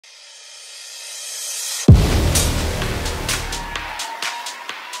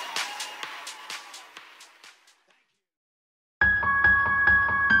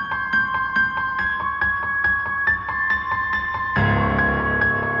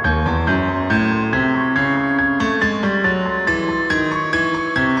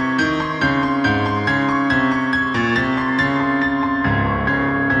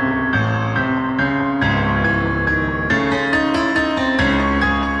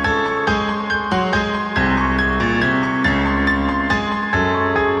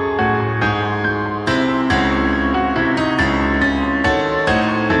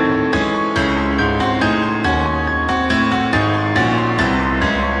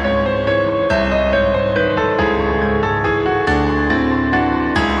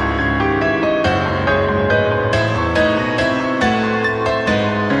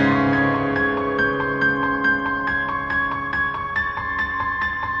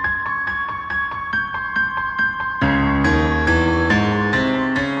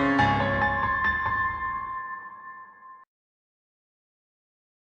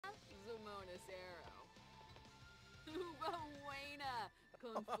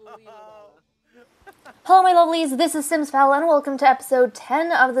Hello my lovelies, this is simsfel and welcome to episode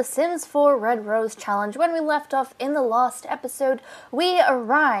 10 of the Sims 4 Red Rose Challenge. When we left off in the last episode, we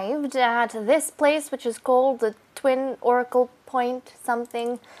arrived at this place which is called the Twin Oracle Point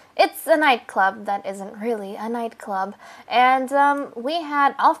something. It's a nightclub that isn't really a nightclub. And we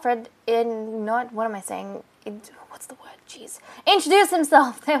had Alfred introduce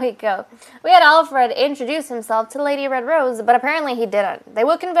himself. There we go. We had Alfred introduce himself to Lady Red Rose, but apparently he didn't. They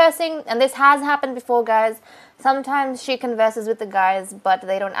were conversing, and this has happened before, guys. Sometimes she converses with the guys, but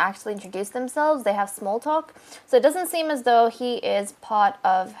they don't actually introduce themselves. They have small talk. So it doesn't seem as though he is part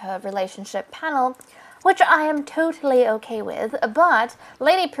of her relationship panel, which I am totally okay with. But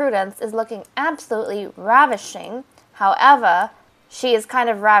Lady Prudence is looking absolutely ravishing. However, she is kind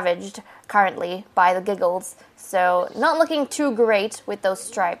of ravaged currently by the giggles, so not looking too great with those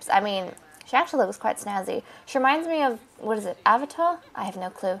stripes. I mean, she actually looks quite snazzy. She reminds me of, what is it, Avatar? I have no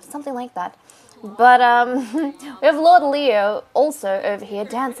clue. Something like that. But we have Lord Leo also over here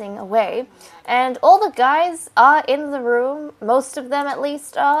dancing away, and all the guys are in the room, most of them at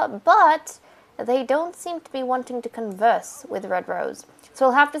least are, but they don't seem to be wanting to converse with Red Rose. So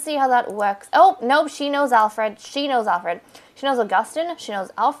we'll have to see how that works. Oh, no, she knows Alfred. She knows Alfred. She knows Augustin. She knows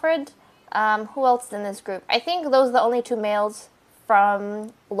Alfred. Who else is in this group? I think those are the only two males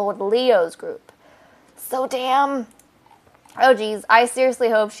from Lord Leo's group. So damn. Oh geez, I seriously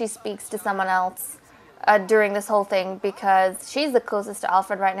hope she speaks to someone else during this whole thing, because she's the closest to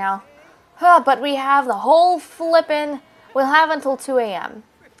Alfred right now. But we have the whole we'll have until 2 a.m.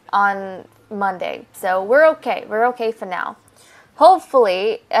 on Monday. So we're okay. We're okay for now.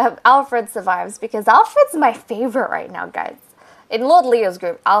 Hopefully, Alfred survives, because Alfred's my favorite right now, guys. In Lord Leo's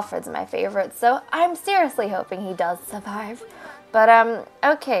group, Alfred's my favorite, so I'm seriously hoping he does survive. But,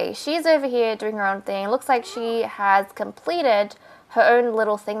 okay, she's over here doing her own thing. Looks like she has completed her own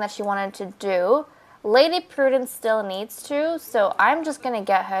little thing that she wanted to do. Lady Prudence still needs to, so I'm just going to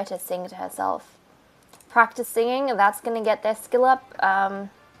get her to sing to herself. Practice singing, that's going to get their skill up.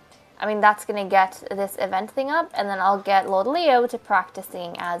 That's going to get this event thing up, and then I'll get Lord Leo to practice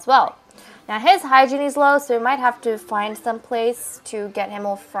singing as well. Now, his hygiene is low, so we might have to find some place to get him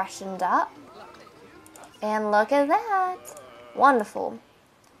all freshened up. And look at that. Wonderful.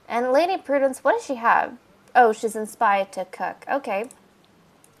 And Lady Prudence, what does she have? Oh, she's inspired to cook. Okay.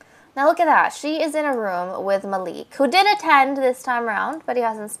 Now, look at that. She is in a room with Malik, who did attend this time around, but he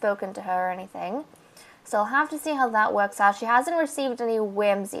hasn't spoken to her or anything. So I'll have to see how that works out. She hasn't received any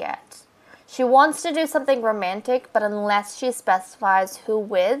whims yet. She wants to do something romantic, but unless she specifies who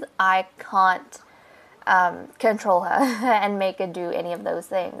with, I can't control her and make her do any of those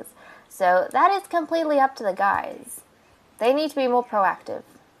things. So that is completely up to the guys. They need to be more proactive,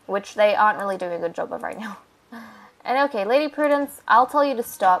 which they aren't really doing a good job of right now. And okay, Lady Prudence, I'll tell you to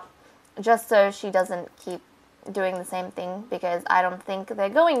stop, just so she doesn't keep doing the same thing, because I don't think they're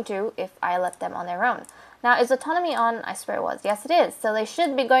going to if I let them on their own. Now, is autonomy on? I swear it was. Yes, it is. So they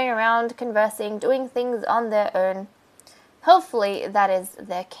should be going around, conversing, doing things on their own. Hopefully that is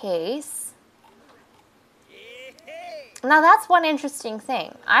the case. Now, that's one interesting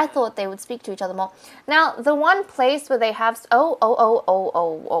thing. I thought they would speak to each other more. Now, the one place where they have... Oh,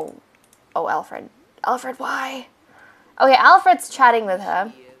 Alfred. Alfred, why? Okay, Alfred's chatting with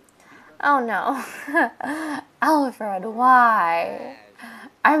her. Oh, no. Alfred, why?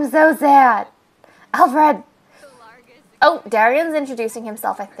 I'm so sad. Alfred! Oh, Darian's introducing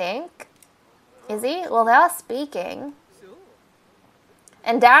himself, I think. Is he? Well, they are speaking.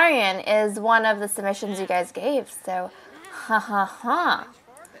 And Darian is one of the submissions you guys gave, so...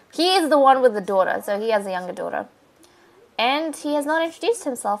 He is the one with the daughter, so he has a younger daughter. And he has not introduced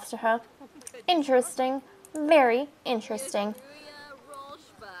himself to her. Interesting. Very interesting.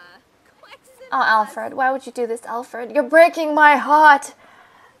 Oh, Alfred, why would you do this, Alfred? You're breaking my heart!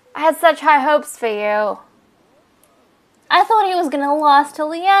 I had such high hopes for you. I thought he was going to last till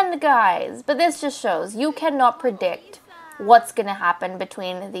the end, guys. But this just shows you cannot predict what's going to happen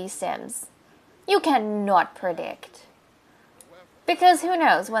between these Sims. You cannot predict. Because who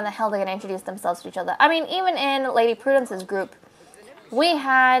knows when the hell they're going to introduce themselves to each other. I mean, even in Lady Prudence's group, we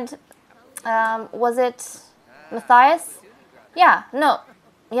had, was it Matthias?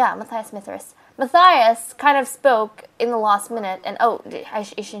 Matthias Mithras. Matthias kind of spoke in the last minute, and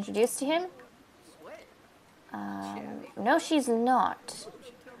is she introduced to him? No, she's not.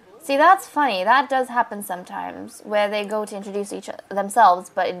 See, that's funny. That does happen sometimes, where they go to introduce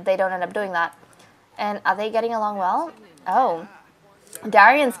themselves, but they don't end up doing that. And are they getting along well? Oh.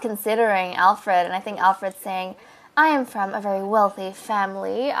 Darian's considering Alfred, and I think Alfred's saying, I am from a very wealthy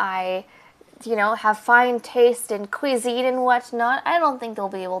family. I you know, have fine taste in cuisine and whatnot, I don't think they'll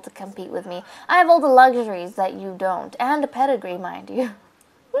be able to compete with me. I have all the luxuries that you don't, and a pedigree, mind you.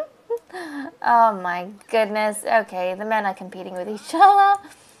 Oh my goodness. Okay, the men are competing with each other.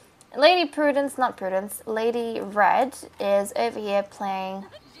 Lady Prudence, not Prudence, Lady Red is over here playing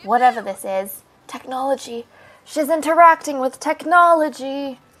whatever this is. Technology. She's interacting with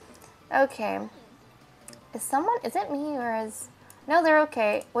technology. Okay. Is it me or is... No, they're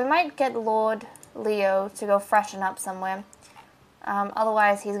okay. We might get Lord Leo to go freshen up somewhere.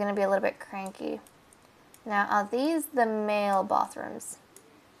 Otherwise, he's going to be a little bit cranky. Now, are these the male bathrooms?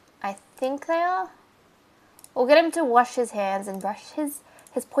 I think they are. We'll get him to wash his hands and brush his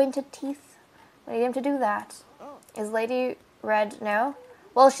pointed teeth. We need him to do that. Is Lady Red... No?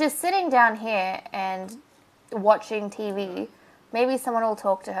 Well, she's sitting down here and watching TV. Maybe someone will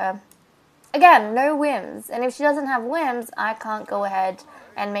talk to her. Again, no whims. And if she doesn't have whims, I can't go ahead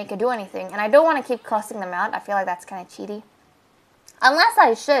and make her do anything. And I don't want to keep crossing them out. I feel like that's kind of cheaty. Unless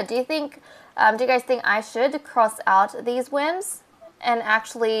I should. Do you guys think I should cross out these whims and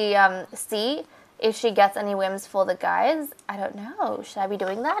actually see if she gets any whims for the guys? I don't know. Should I be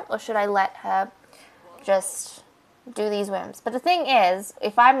doing that? Or should I let her just do these whims? But the thing is,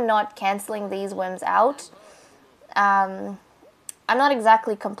 if I'm not cancelling these whims out, I'm not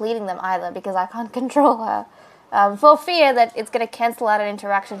exactly completing them either because I can't control her. For fear that it's going to cancel out an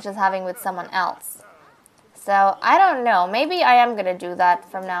interaction she's having with someone else. So, I don't know. Maybe I am going to do that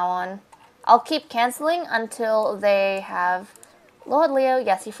from now on. I'll keep cancelling until they have... Lord Leo,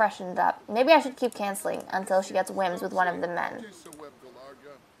 yes, he freshened up. Maybe I should keep cancelling until she gets whims with one of the men.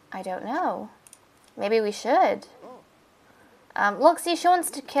 I don't know. Maybe we should. Look, see, she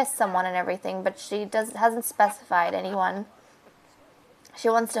wants to kiss someone and everything, but she hasn't specified anyone. She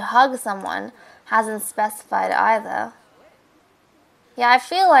wants to hug someone, hasn't specified either. Yeah, I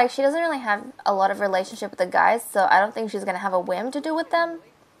feel like she doesn't really have a lot of relationship with the guys, so I don't think she's going to have a whim to do with them.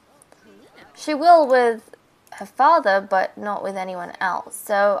 She will with her father, but not with anyone else.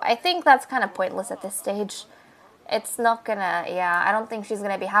 So I think that's kind of pointless at this stage. It's not gonna, yeah, I don't think she's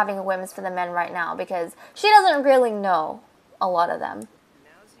going to be having whims for the men right now, because she doesn't really know a lot of them.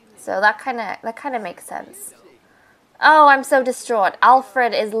 So that kind of makes sense. Oh, I'm so distraught.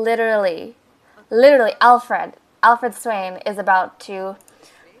 Alfred is literally Alfred Swain is about to...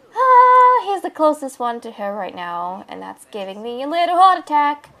 he's the closest one to her right now, and that's giving me a little heart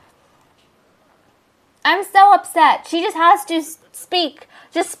attack. I'm so upset. She just has to speak.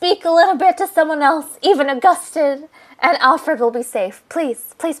 Just speak a little bit to someone else, even Augustin, and Alfred will be safe.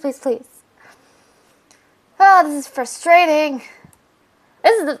 Please, please, please, please. Oh, this is frustrating.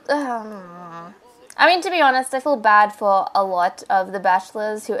 This is the... I mean, to be honest, I feel bad for a lot of the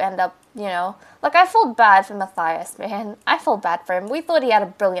bachelors who end up, you know... Like, I felt bad for Matthias, man. I felt bad for him. We thought he had a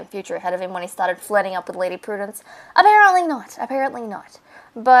brilliant future ahead of him when he started flirting up with Lady Prudence. Apparently not. Apparently not.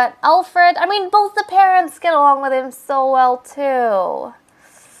 But Alfred, I mean, both the parents get along with him so well, too.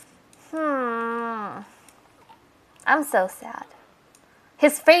 I'm so sad.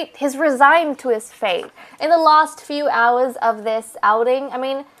 His fate, he's resigned to his fate. In the last few hours of this outing, I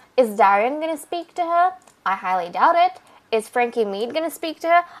mean... Is Darian going to speak to her? I highly doubt it. Is Frankie Mead going to speak to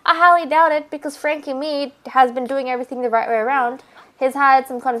her? I highly doubt it, because Frankie Mead has been doing everything the right way around. He's had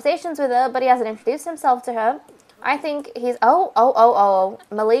some conversations with her, but he hasn't introduced himself to her. I think he's... Oh.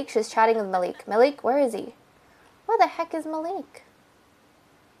 Malik, she's chatting with Malik. Malik, where is he? Where the heck is Malik?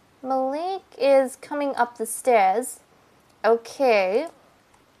 Malik is coming up the stairs. Okay.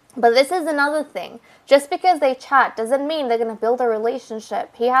 But this is another thing. Just because they chat doesn't mean they're going to build a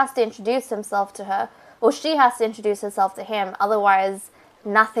relationship. He has to introduce himself to her. Or she has to introduce herself to him. Otherwise,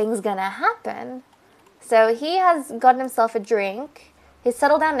 nothing's going to happen. So he has gotten himself a drink. He's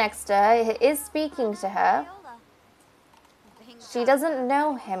settled down next to her. He is speaking to her. She doesn't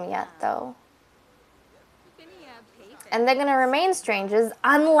know him yet, though. And they're going to remain strangers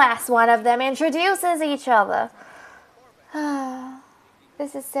unless one of them introduces each other.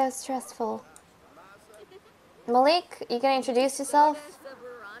 This is so stressful. Malik, you gonna introduce yourself?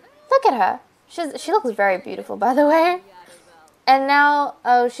 Look at her. She looks very beautiful, by the way. And now,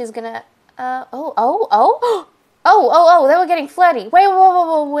 she's gonna... Oh, they were getting flirty. Wait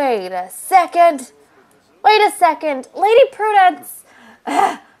a second. Wait a second. Lady Prudence.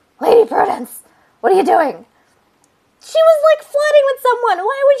 Lady Prudence, what are you doing? She was, like, flirting with someone.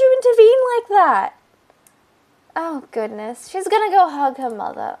 Why would you intervene like that? Oh, goodness. She's gonna go hug her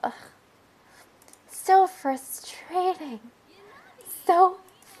mother. Ugh. So frustrating. So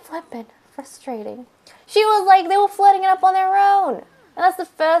flippin' frustrating. She was like, they were flirting it up on their own. And that's the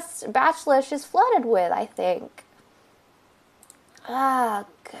first bachelor she's flirted with, I think. Ah,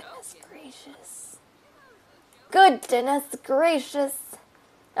 goodness gracious. Goodness gracious.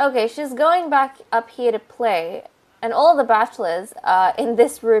 Okay, she's going back up here to play, and all the bachelors are in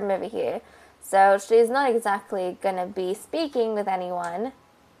this room over here. So she's not exactly gonna be speaking with anyone.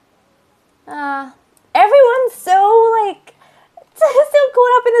 Everyone's so, like, so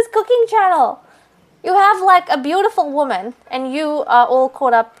caught up in this cooking channel. You have, like, a beautiful woman, and you are all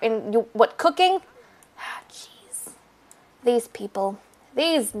caught up in, what, cooking? Ah, jeez. These people.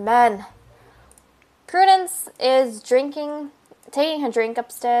 These men. Prudence is taking her drink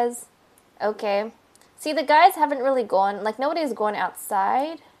upstairs. Okay. See, the guys haven't really gone, like, nobody's gone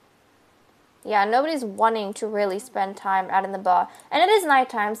outside. Yeah, nobody's wanting to really spend time out in the bar. And it is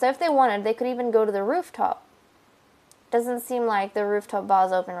nighttime, so if they wanted, they could even go to the rooftop. Doesn't seem like the rooftop bar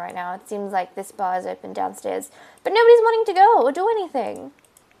is open right now. It seems like this bar is open downstairs. But nobody's wanting to go or do anything.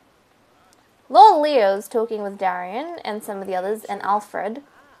 Lord Leo's talking with Darian and some of the others and Alfred.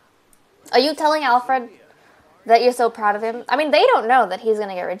 Are you telling Alfred that you're so proud of him? I mean, they don't know that he's going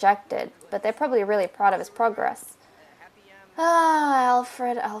to get rejected, but they're probably really proud of his progress. Ah,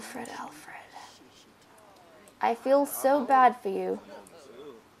 Alfred. I feel so bad for you.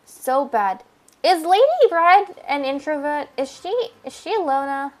 So bad. Is Lady Red an introvert? Is she a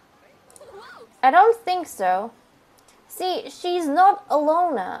loner? I don't think so. See, she's not a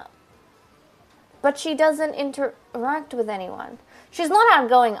loner. But she doesn't interact with anyone. She's not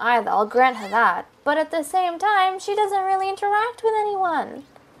outgoing either, I'll grant her that. But at the same time, she doesn't really interact with anyone.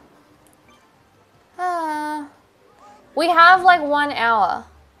 We have like 1 hour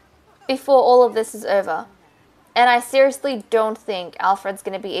before all of this is over. And I seriously don't think Alfred's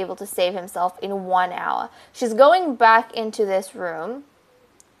going to be able to save himself in 1 hour. She's going back into this room.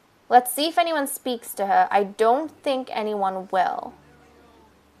 Let's see if anyone speaks to her. I don't think anyone will.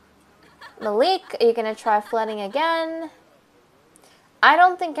 Malik, are you going to try flirting again? I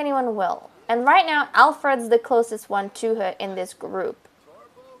don't think anyone will. And right now, Alfred's the closest one to her in this group.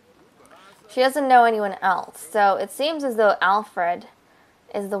 She doesn't know anyone else. So it seems as though Alfred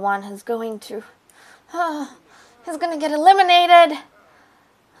is the one who's going to... He's gonna get eliminated.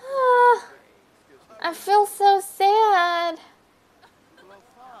 I feel so sad.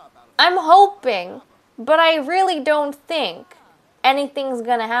 I'm hoping, but I really don't think anything's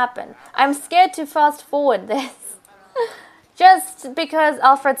gonna happen. I'm scared to fast forward this. Just because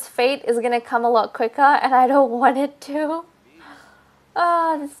Alfred's fate is gonna come a lot quicker and I don't want it to.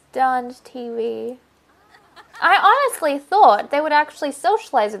 This darned TV. I honestly thought they would actually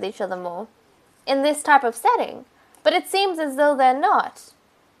socialize with each other more in this type of setting. But it seems as though they're not.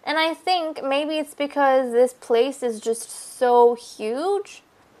 And I think maybe it's because this place is just so huge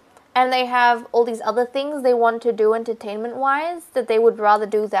and they have all these other things they want to do entertainment-wise that they would rather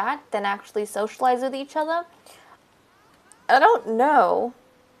do that than actually socialize with each other. I don't know.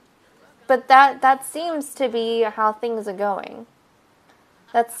 But that seems to be how things are going.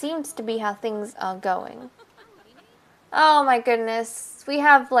 That seems to be how things are going. Oh my goodness. We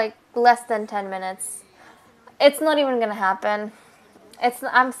have like less than 10 minutes. It's not even gonna happen.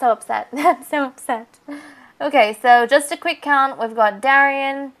 I'm so upset. I'm so upset. Okay, so just a quick count. We've got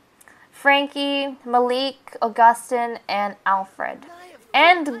Darian, Frankie, Malik, Augustin, and Alfred.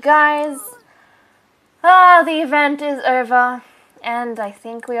 And guys, the event is over. And I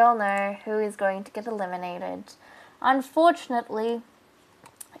think we all know who is going to get eliminated. Unfortunately,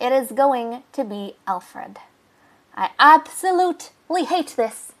 it is going to be Alfred. I absolutely hate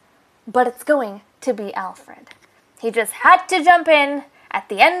this, but it's going to be Alfred. He just had to jump in at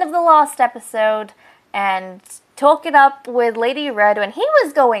the end of the last episode and talk it up with Lady Red when he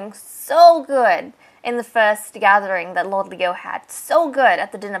was going so good in the first gathering that Lord Leo had. So good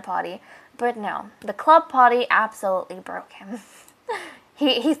at the dinner party. But no, the club party absolutely broke him.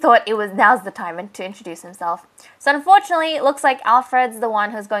 He thought now's the time to introduce himself. So unfortunately, it looks like Alfred's the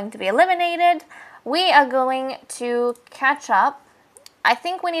one who's going to be eliminated. We are going to catch up. I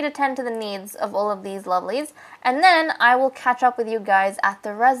think we need to tend to the needs of all of these lovelies. And then I will catch up with you guys at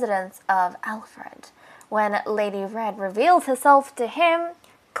the residence of Alfred, when Lady Red reveals herself to him,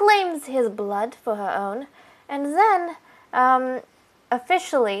 claims his blood for her own, and then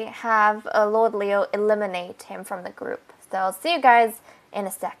officially have Lord Leo eliminate him from the group. So I'll see you guys in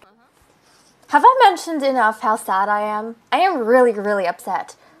a sec. Have I mentioned enough how sad I am? I am really, really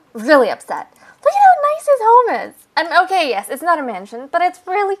upset. Really upset. Look at how nice his home is. And okay, yes, it's not a mansion, but it's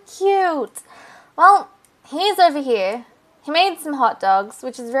really cute. Well, he's over here. He made some hot dogs,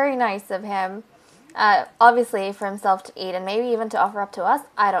 which is very nice of him. Obviously for himself to eat and maybe even to offer up to us.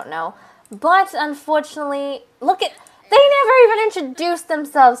 I don't know. But unfortunately, look at... They never even introduced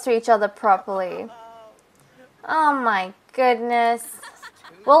themselves to each other properly. Oh my goodness.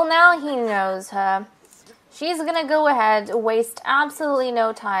 Well, now he knows her. She's gonna go ahead, waste absolutely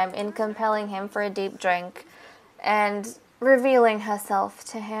no time in compelling him for a deep drink and revealing herself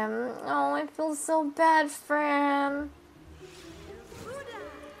to him. Oh, I feel so bad for him.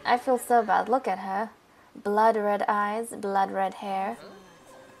 I feel so bad. Look at her. Blood red eyes, blood red hair.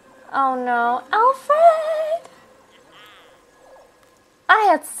 Oh no, Alfred! I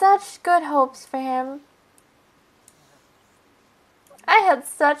had such good hopes for him. I had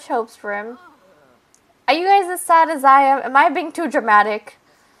such hopes for him. Are you guys as sad as I am? Am I being too dramatic?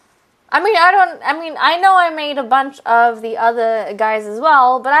 I know I made a bunch of the other guys as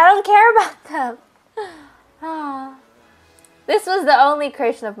well, but I don't care about them. Ah. This was the only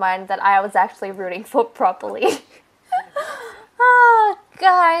creation of mine that I was actually rooting for properly. Ah,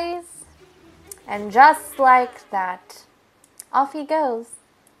 guys. And just like that, off he goes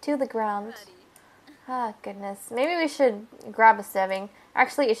to the ground. Ah, goodness. Maybe we should grab a serving.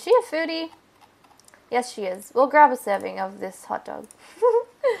 Actually, is she a foodie? Yes, she is. We'll grab a serving of this hot dog.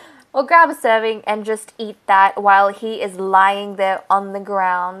 We'll grab a serving and just eat that while he is lying there on the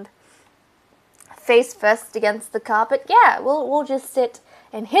ground, face first against the carpet. Yeah, we'll just sit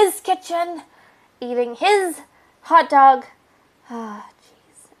in his kitchen, eating his hot dog. Ah,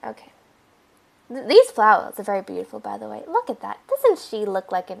 jeez. Okay. These flowers are very beautiful, by the way. Look at that. Doesn't she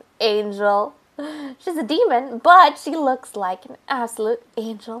look like an angel? She's a demon, but she looks like an absolute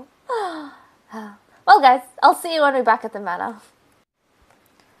angel. Well, guys, I'll see you when we're back at the manor.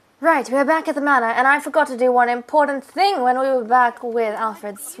 Right, we're back at the manor, and I forgot to do one important thing when we were back with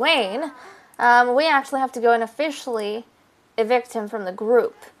Alfred Swain. We actually have to go and officially evict him from the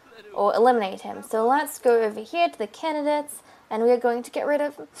group, or eliminate him. So let's go over here to the candidates, and we are going to get rid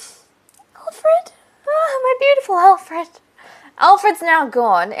of Alfred. Ah, my beautiful Alfred. Alfred's now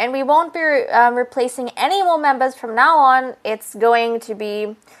gone, and we won't be replacing any more members from now on. It's going to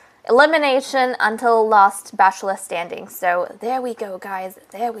be elimination until last bachelor standing. So there we go, guys.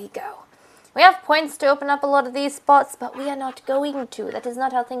 There we go. We have points to open up a lot of these spots, but we are not going to. That is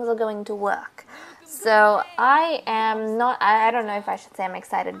not how things are going to work. So I am not, I don't know if I should say I'm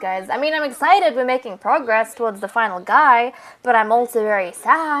excited, guys. I mean, I'm excited we're making progress towards the final guy, but I'm also very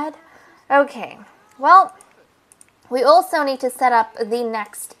sad. Okay, well, we also need to set up the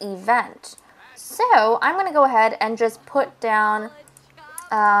next event. So I'm going to go ahead and just put down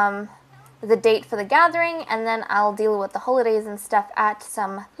the date for the gathering, and then I'll deal with the holidays and stuff at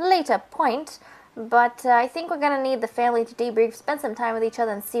some later point. But I think we're going to need the family to debrief, spend some time with each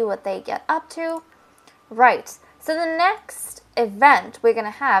other, and see what they get up to. Right, so the next event we're going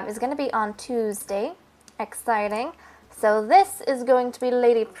to have is going to be on Tuesday. Exciting. So this is going to be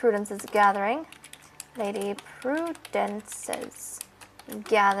Lady Prudence's gathering. Lady Prudence's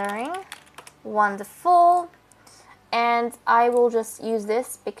gathering. Wonderful. And I will just use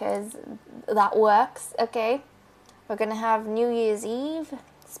this because that works, okay? We're going to have New Year's Eve.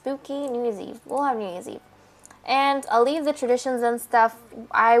 Spooky New Year's Eve. We'll have New Year's Eve. And I'll leave the traditions and stuff.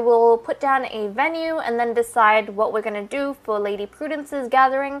 I will put down a venue and then decide what we're going to do for Lady Prudence's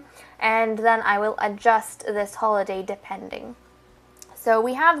gathering. And then I will adjust this holiday depending. So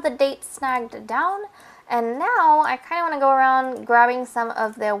we have the date snagged down. And now I kind of want to go around grabbing some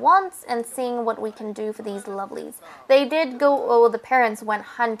of their wants and seeing what we can do for these lovelies. They did go, well, the parents went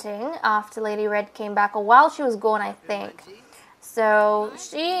hunting after Lady Red came back, or while she was gone, I think. So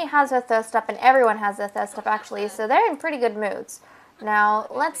she has her thirst up, and everyone has their thirst up, actually. So they're in pretty good moods. Now,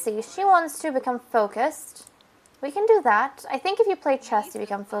 let's see. She wants to become focused. We can do that. I think if you play chess, you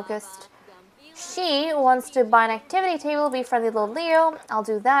become focused. She wants to buy an activity table, be friendly little Leo. I'll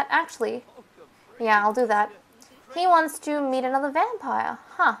do that. Actually, yeah, I'll do that. He wants to meet another vampire.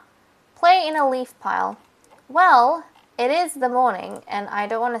 Huh. Play in a leaf pile. Well, it is the morning, and I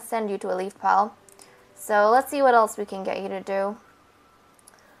don't want to send you to a leaf pile. So let's see what else we can get you to do.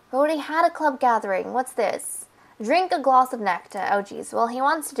 We already had a club gathering. What's this? Drink a glass of nectar. Oh, geez. Well, he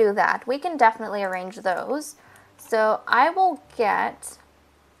wants to do that. We can definitely arrange those. So I will get...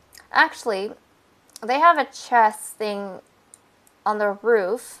 Actually, they have a chess thing on the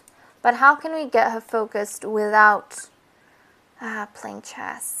roof. But how can we get her focused without playing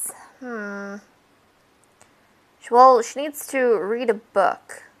chess? Well, she needs to read a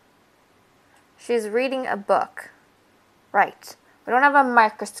book. She's reading a book. Right. We don't have a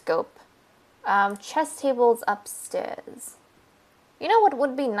microscope. Chess tables upstairs. You know what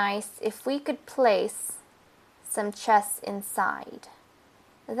would be nice? If we could place some chess inside.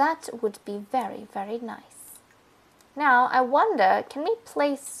 That would be very, very nice. Now, I wonder, can we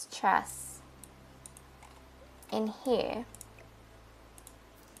place chess in here?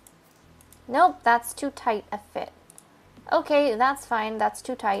 Nope, that's too tight a fit. Okay, that's fine. That's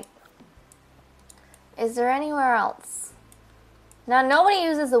too tight. Is there anywhere else? Now, nobody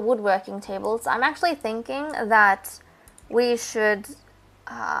uses the woodworking tables. I'm actually thinking that we should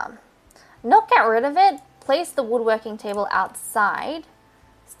not get rid of it. Place the woodworking table outside.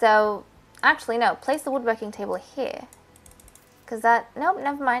 So, actually, no. Place the woodworking table here. Because that... Nope,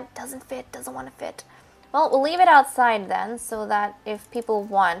 never mind. Doesn't fit. Doesn't want to fit. Well, we'll leave it outside then, so that if people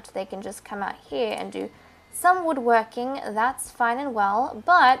want, they can just come out here and do some woodworking. That's fine and well.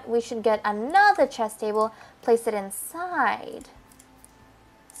 But we should get another chess table, place it inside.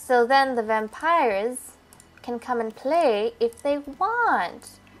 So then the vampires can come and play if they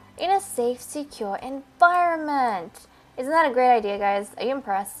want. In a safe, secure environment. Isn't that a great idea, guys? Are you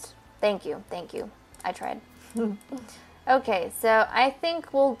impressed? Thank you. Thank you. I tried. Okay, so I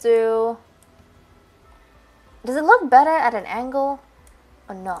think we'll do... Does it look better at an angle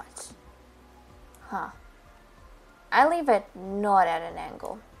or not? Huh. I leave it not at an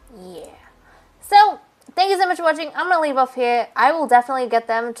angle. Yeah. So, thank you so much for watching. I'm going to leave off here. I will definitely get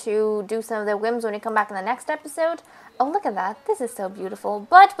them to do some of their whims when we come back in the next episode. Oh, look at that. This is so beautiful.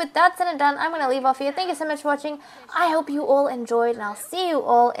 But with that said and done, I'm going to leave off here. Thank you so much for watching. I hope you all enjoyed, and I'll see you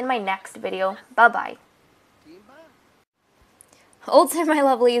all in my next video. Bye-bye. Also, my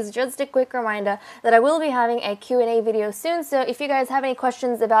lovelies, just a quick reminder that I will be having a Q&A video soon, so if you guys have any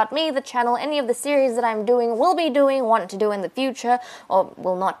questions about me, the channel, any of the series that I'm doing, will be doing, want to do in the future, or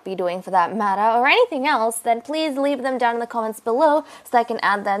will not be doing for that matter, or anything else, then please leave them down in the comments below so I can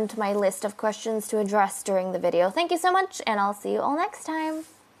add them to my list of questions to address during the video. Thank you so much, and I'll see you all next time.